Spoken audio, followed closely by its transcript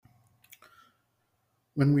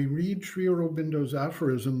When we read Sri Aurobindo's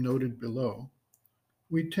aphorism noted below,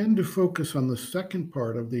 we tend to focus on the second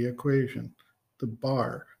part of the equation, the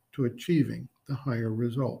bar to achieving the higher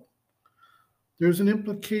result. There's an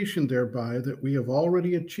implication thereby that we have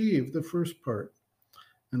already achieved the first part,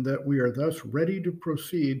 and that we are thus ready to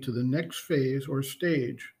proceed to the next phase or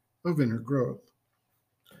stage of inner growth.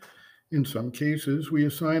 In some cases, we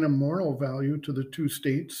assign a moral value to the two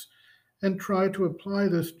states and try to apply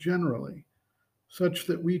this generally, such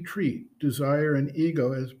that we treat desire and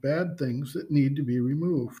ego as bad things that need to be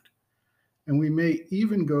removed. And we may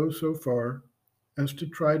even go so far as to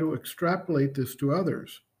try to extrapolate this to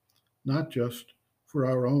others, not just for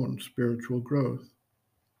our own spiritual growth.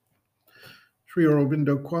 Sri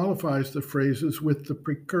Aurobindo qualifies the phrases with the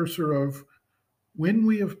precursor of when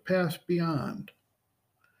we have passed beyond.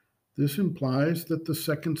 This implies that the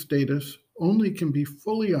second status only can be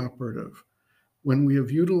fully operative when we have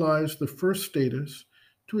utilized the first status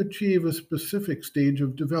to achieve a specific stage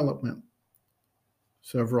of development.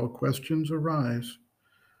 Several questions arise.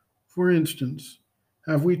 For instance,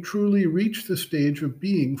 have we truly reached the stage of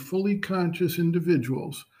being fully conscious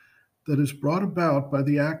individuals that is brought about by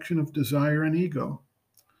the action of desire and ego?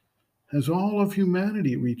 Has all of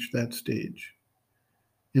humanity reached that stage?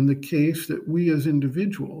 In the case that we as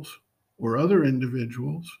individuals, or other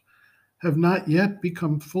individuals, have not yet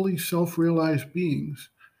become fully self realized beings,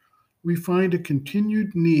 we find a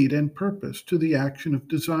continued need and purpose to the action of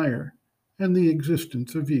desire and the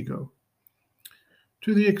existence of ego.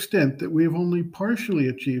 To the extent that we have only partially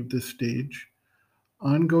achieved this stage,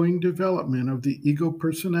 ongoing development of the ego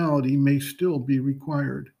personality may still be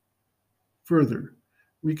required. Further,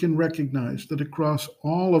 we can recognize that across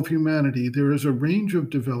all of humanity there is a range of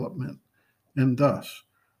development, and thus,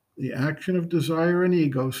 the action of desire and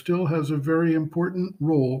ego still has a very important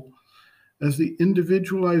role as the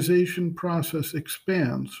individualization process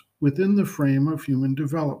expands within the frame of human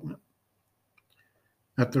development.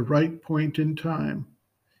 At the right point in time,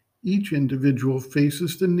 each individual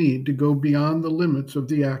faces the need to go beyond the limits of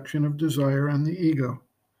the action of desire and the ego.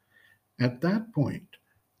 At that point,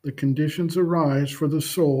 the conditions arise for the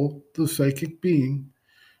soul, the psychic being,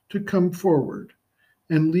 to come forward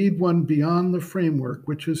and lead one beyond the framework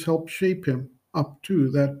which has helped shape him up to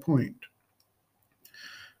that point.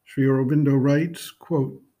 Sri Aurobindo writes,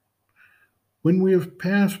 quote, when we have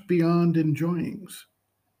passed beyond enjoyings,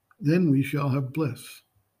 then we shall have bliss.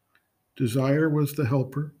 Desire was the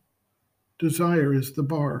helper. Desire is the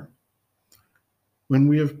bar. When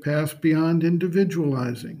we have passed beyond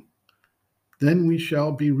individualizing, then we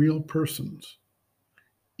shall be real persons.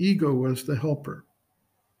 Ego was the helper.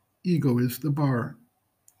 Ego is the bar.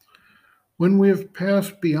 When we have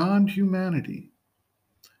passed beyond humanity,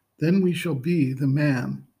 then we shall be the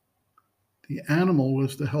man. The animal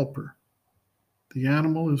was the helper. The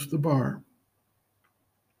animal is the bar.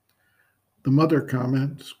 The mother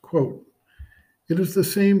comments, quote, it is the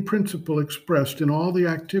same principle expressed in all the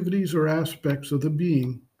activities or aspects of the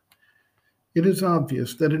being. It is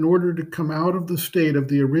obvious that in order to come out of the state of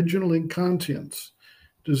the original inconscience,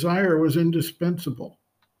 desire was indispensable.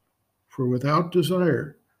 For without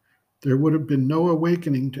desire, there would have been no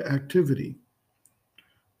awakening to activity.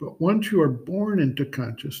 But once you are born into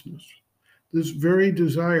consciousness, this very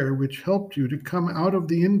desire which helped you to come out of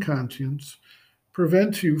the inconscience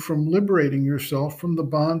prevents you from liberating yourself from the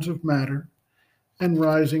bonds of matter and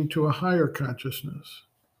rising to a higher consciousness.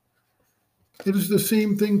 It is the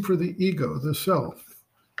same thing for the ego, the self.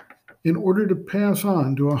 In order to pass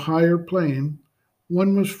on to a higher plane,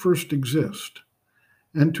 one must first exist.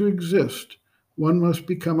 And to exist, one must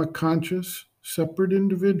become a conscious, separate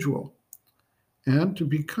individual. And to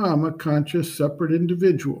become a conscious, separate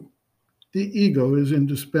individual, the ego is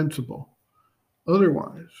indispensable.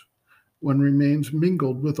 Otherwise, one remains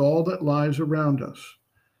mingled with all that lies around us.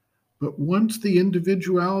 But once the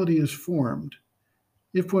individuality is formed,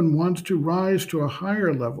 if one wants to rise to a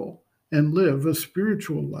higher level and live a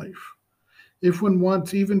spiritual life, if one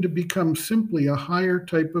wants even to become simply a higher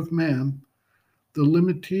type of man, the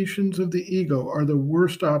limitations of the ego are the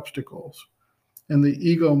worst obstacles, and the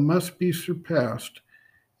ego must be surpassed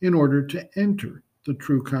in order to enter the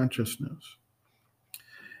true consciousness.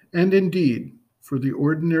 And indeed, for the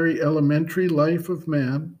ordinary elementary life of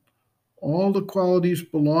man, all the qualities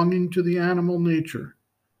belonging to the animal nature,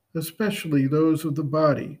 especially those of the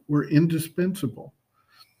body, were indispensable.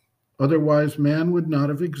 Otherwise, man would not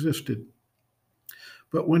have existed.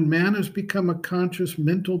 But when man has become a conscious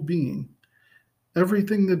mental being,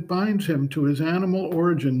 everything that binds him to his animal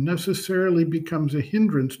origin necessarily becomes a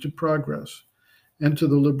hindrance to progress and to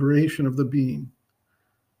the liberation of the being.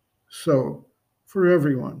 So, for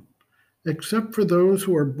everyone, except for those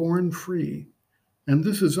who are born free, and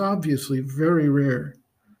this is obviously very rare.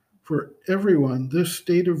 For everyone, this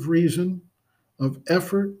state of reason, of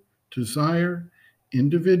effort, desire,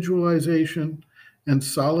 individualization, and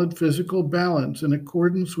solid physical balance in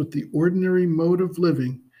accordance with the ordinary mode of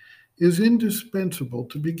living is indispensable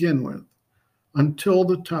to begin with until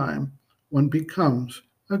the time one becomes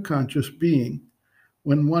a conscious being,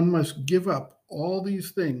 when one must give up all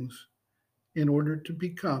these things in order to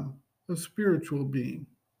become a spiritual being.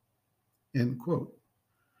 End quote.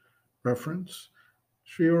 Reference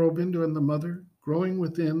Sri Aurobindo and the Mother, Growing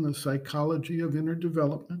Within the Psychology of Inner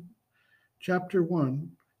Development, Chapter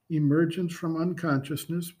 1, Emergence from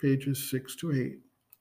Unconsciousness, pages 6 to 8.